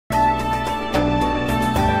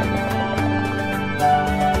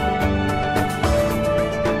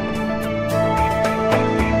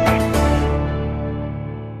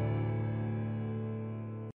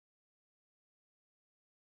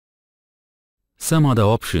Some other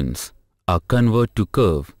options are convert to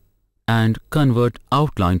curve and convert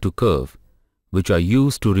outline to curve, which are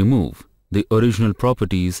used to remove the original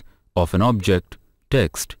properties of an object,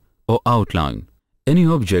 text or outline. Any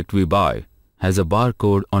object we buy has a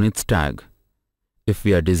barcode on its tag. If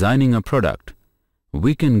we are designing a product,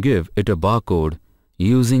 we can give it a barcode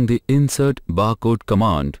using the Insert Barcode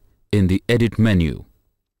command in the Edit menu.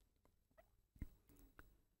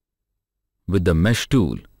 With the Mesh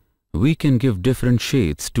tool, we can give different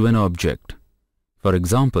shades to an object. For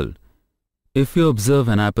example, if we observe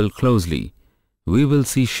an apple closely, we will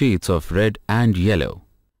see shades of red and yellow.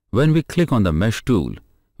 When we click on the Mesh tool,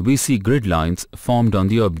 we see grid lines formed on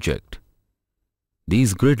the object.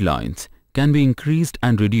 These grid lines can be increased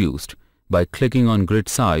and reduced by clicking on Grid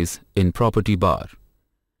Size in Property bar.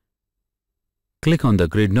 Click on the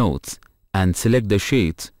grid nodes and select the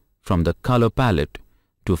shades from the color palette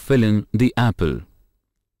to fill in the apple.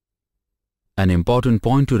 An important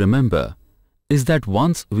point to remember is that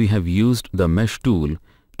once we have used the Mesh tool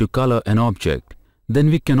to color an object,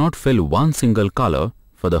 then we cannot fill one single color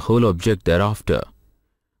for the whole object thereafter.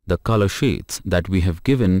 The color shades that we have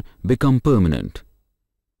given become permanent.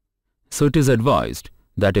 So it is advised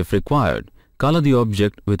that if required, color the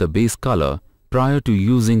object with a base color prior to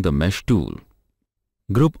using the Mesh tool.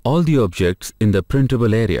 Group all the objects in the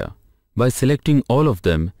printable area by selecting all of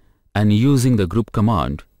them and using the Group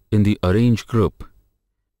command in the Arrange group.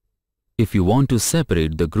 If you want to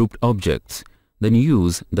separate the grouped objects, then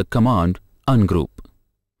use the command Ungroup.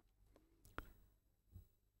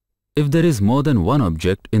 If there is more than one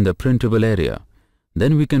object in the printable area,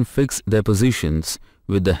 then we can fix their positions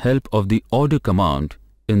with the help of the Order command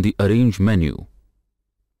in the Arrange menu.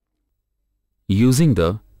 Using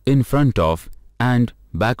the In Front Of and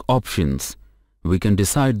Back options, we can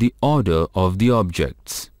decide the order of the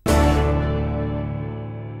objects.